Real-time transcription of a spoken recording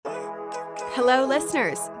Hello,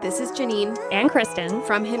 listeners. This is Janine and Kristen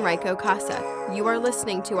from Henrico Casa. You are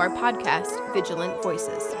listening to our podcast, Vigilant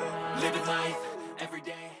Voices. Living life every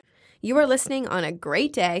day. You are listening on a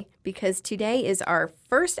great day because today is our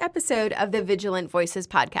first episode of the Vigilant Voices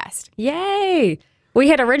podcast. Yay! We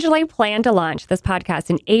had originally planned to launch this podcast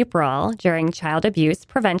in April during Child Abuse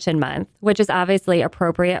Prevention Month, which is obviously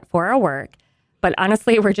appropriate for our work. But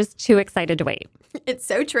honestly, we're just too excited to wait. It's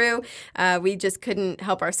so true. We just couldn't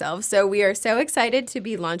help ourselves. So we are so excited to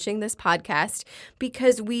be launching this podcast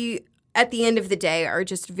because we, at the end of the day, are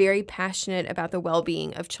just very passionate about the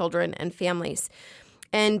well-being of children and families.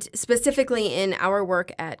 And specifically in our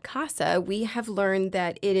work at CASA, we have learned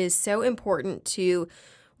that it is so important to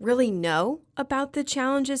really know about the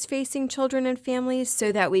challenges facing children and families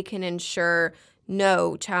so that we can ensure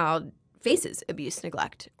no child faces abuse,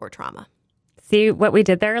 neglect, or trauma. See what we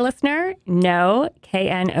did there, listener? No,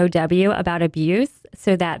 K-N-O-W, about abuse,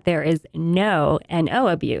 so that there is no N-O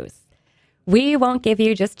abuse. We won't give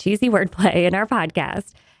you just cheesy wordplay in our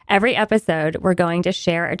podcast. Every episode, we're going to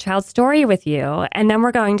share a child's story with you, and then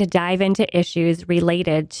we're going to dive into issues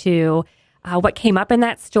related to what came up in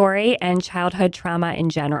that story and childhood trauma in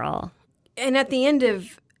general. And at the end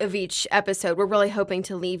of each episode, we're really hoping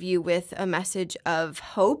to leave you with a message of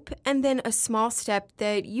hope and then a small step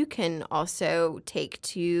that you can also take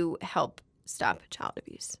to help stop child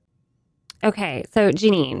abuse. Okay, so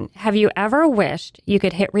Janine, have you ever wished you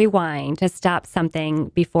could hit rewind to stop something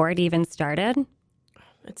before it even started?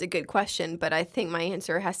 That's a good question, but I think my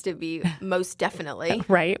answer has to be most definitely.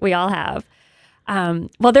 Right, we all have.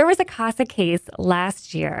 Well, there was a CASA case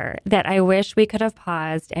last year that I wish we could have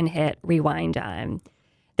paused and hit rewind on.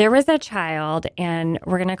 There was a child, and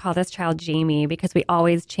we're going to call this child Jamie because we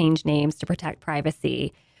always change names to protect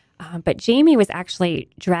privacy. But Jamie was actually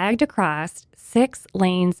dragged across 6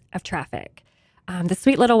 lanes of traffic. The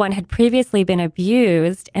sweet little one had previously been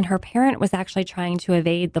abused, and her parent was actually trying to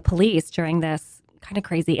evade the police during this kind of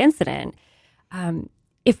crazy incident.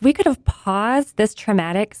 If we could have paused this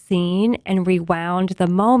traumatic scene and rewound the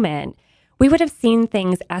moment, we would have seen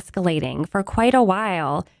things escalating for quite a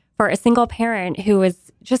while for a single parent who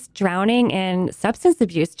was just drowning in substance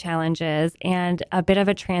abuse challenges and a bit of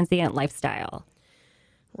a transient lifestyle.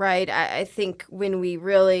 Right. I think when we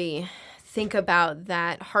really think about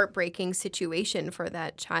that heartbreaking situation for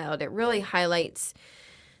that child, it really highlights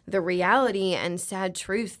the reality and sad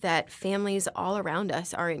truth that families all around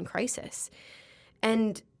us are in crisis.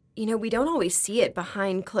 And, you know, we don't always see it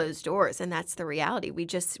behind closed doors, and that's the reality. We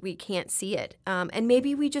can't see it. And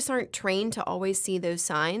maybe we just aren't trained to always see those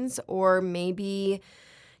signs, or maybe,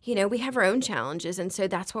 you know, we have our own challenges, and so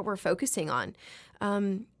that's what we're focusing on.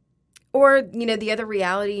 Or, you know, the other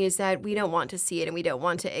reality is that we don't want to see it, and we don't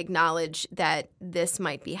want to acknowledge that this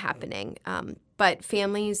might be happening. But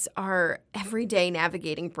families are every day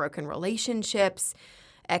navigating broken relationships,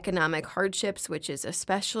 economic hardships, which is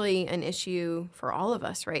especially an issue for all of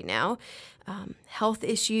us right now, health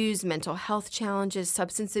issues, mental health challenges,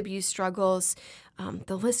 substance abuse struggles,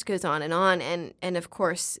 the list goes on. And of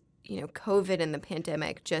course, you know, COVID and the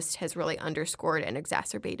pandemic just has really underscored and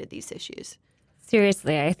exacerbated these issues.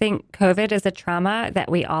 Seriously, I think COVID is a trauma that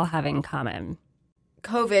we all have in common.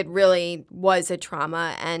 COVID really was a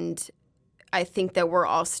trauma, and I think that we're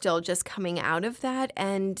all still just coming out of that.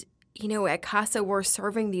 And you know, at CASA, we're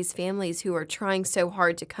serving these families who are trying so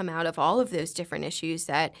hard to come out of all of those different issues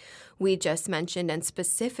that we just mentioned, and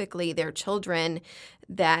specifically their children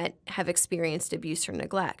that have experienced abuse or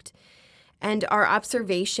neglect. And our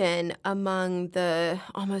observation among the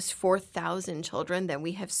almost 4,000 children that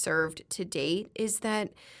we have served to date is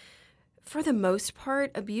that, for the most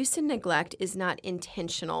part, abuse and neglect is not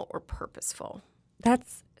intentional or purposeful.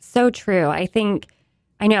 That's so true.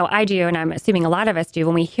 I know I do, and I'm assuming a lot of us do.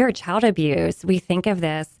 When we hear child abuse, we think of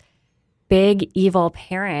this big, evil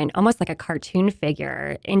parent, almost like a cartoon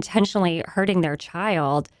figure, intentionally hurting their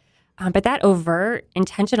child. But that overt,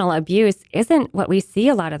 intentional abuse isn't what we see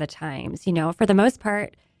a lot of the times. You know, for the most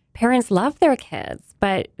part, parents love their kids,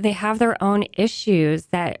 but they have their own issues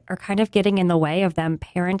that are kind of getting in the way of them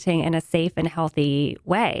parenting in a safe and healthy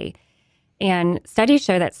way. And studies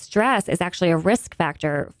show that stress is actually a risk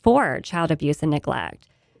factor for child abuse and neglect.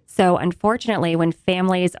 So unfortunately, when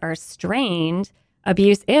families are strained,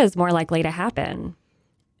 abuse is more likely to happen.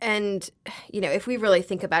 And, you know, if we really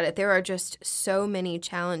think about it, there are just so many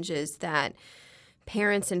challenges that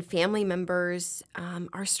parents and family members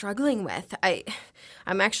are struggling with.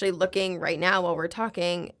 I'm actually looking right now while we're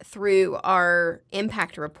talking through our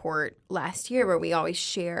impact report last year, where we always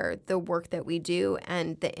share the work that we do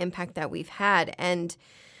and the impact that we've had. And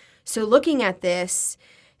so looking at this,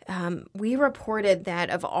 we reported that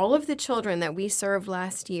of all of the children that we served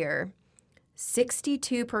last year,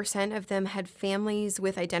 62% of them had families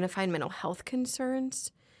with identified mental health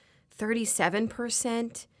concerns.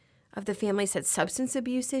 37% of the families had substance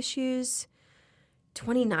abuse issues.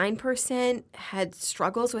 29% had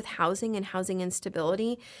struggles with housing and housing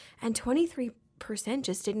instability. And 23%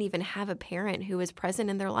 just didn't even have a parent who was present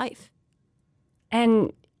in their life.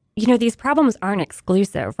 And, these problems aren't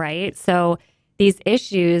exclusive, right? So these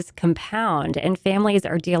issues compound, and families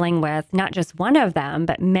are dealing with not just one of them,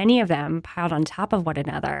 but many of them piled on top of one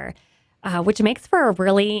another, which makes for a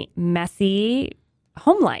really messy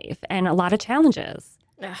home life and a lot of challenges.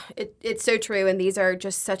 It's so true. And these are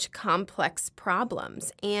just such complex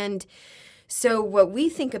problems. And so what we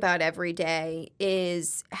think about every day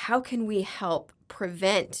is how can we help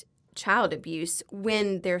prevent child abuse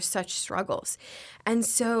when there's such struggles? And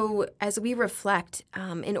so as we reflect,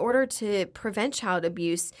 in order to prevent child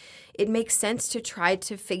abuse, it makes sense to try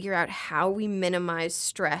to figure out how we minimize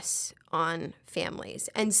stress on families.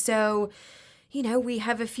 And so, we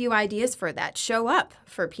have a few ideas for that. Show up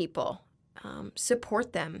for people,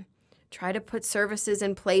 support them, try to put services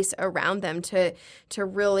in place around them to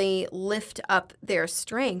really lift up their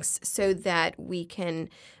strengths so that we can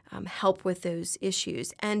help with those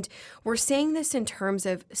issues. And we're saying this in terms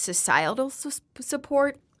of societal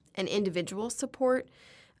support and individual support,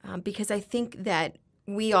 because I think that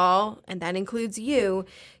we all, and that includes you,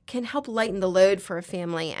 can help lighten the load for a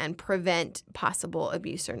family and prevent possible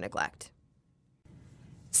abuse or neglect.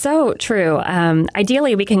 So true.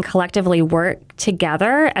 Ideally, we can collectively work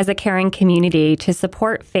together as a caring community to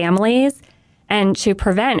support families and to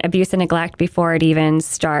prevent abuse and neglect before it even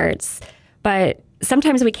starts. But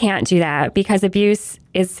sometimes we can't do that because abuse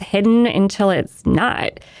is hidden until it's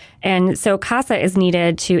not. And so CASA is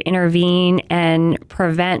needed to intervene and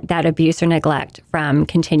prevent that abuse or neglect from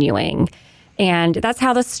continuing. And that's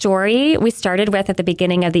how the story we started with at the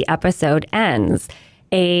beginning of the episode ends.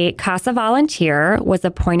 A CASA volunteer was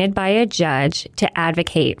appointed by a judge to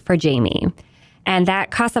advocate for Jamie. And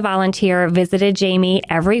that CASA volunteer visited Jamie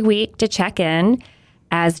every week to check in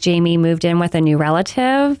as Jamie moved in with a new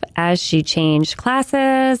relative, as she changed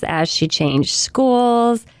classes, as she changed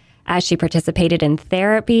schools, as she participated in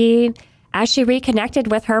therapy, as she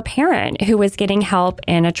reconnected with her parent who was getting help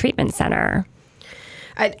in a treatment center.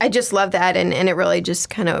 I just love that, and it really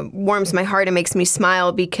just kind of warms my heart and makes me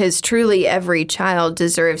smile because truly every child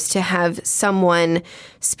deserves to have someone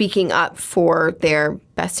speaking up for their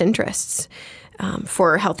best interests.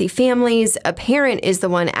 For healthy families, a parent is the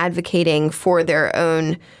one advocating for their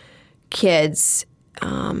own kids.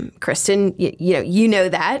 Kristen, you know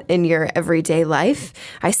that in your everyday life.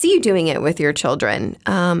 I see you doing it with your children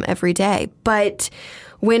every day. But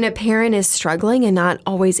when a parent is struggling and not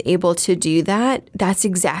always able to do that, that's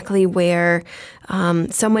exactly where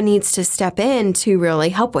someone needs to step in to really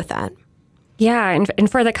help with that. Yeah, and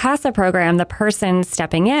for the CASA program, the person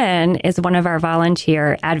stepping in is one of our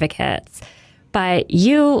volunteer advocates. But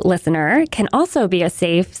you, listener, can also be a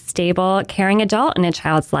safe, stable, caring adult in a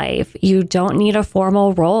child's life. You don't need a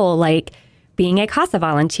formal role like being a CASA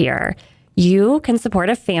volunteer. You can support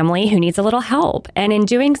a family who needs a little help. And in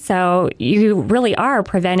doing so, you really are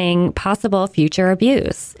preventing possible future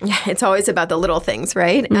abuse. Yeah, it's always about the little things,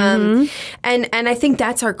 right? Mm-hmm. And I think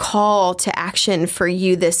that's our call to action for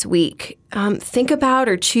you this week. Think about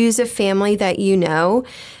or choose a family that you know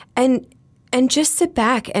and just sit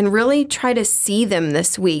back and really try to see them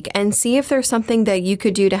this week and see if there's something that you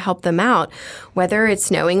could do to help them out, whether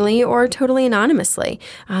it's knowingly or totally anonymously.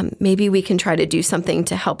 Maybe we can try to do something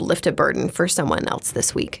to help lift a burden for someone else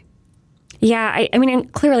this week. Yeah, I mean,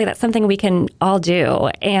 and clearly that's something we can all do.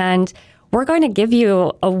 And we're going to give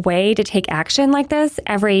you a way to take action like this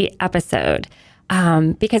every episode.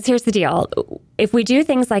 Because here's the deal. If we do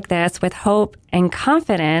things like this with hope and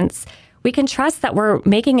confidence, we can trust that we're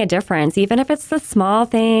making a difference, even if it's the small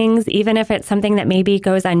things, even if it's something that maybe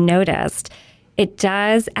goes unnoticed. It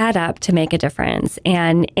does add up to make a difference.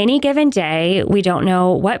 And any given day, we don't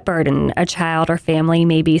know what burden a child or family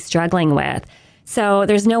may be struggling with. So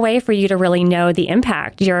there's no way for you to really know the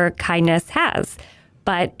impact your kindness has.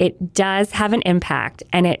 But it does have an impact,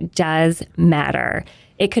 and it does matter.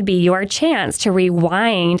 It could be your chance to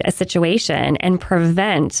rewind a situation and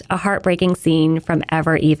prevent a heartbreaking scene from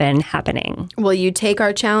ever even happening. Will you take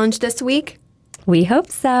our challenge this week? We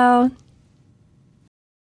hope so.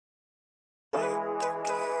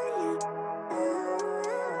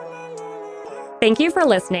 Thank you for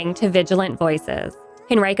listening to Vigilant Voices,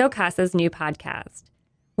 Henrico Casa's new podcast.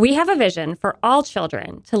 We have a vision for all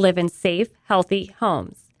children to live in safe, healthy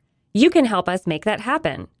homes. You can help us make that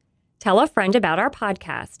happen. Tell a friend about our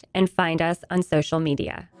podcast and find us on social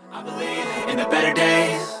media. I believe in the better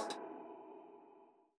days.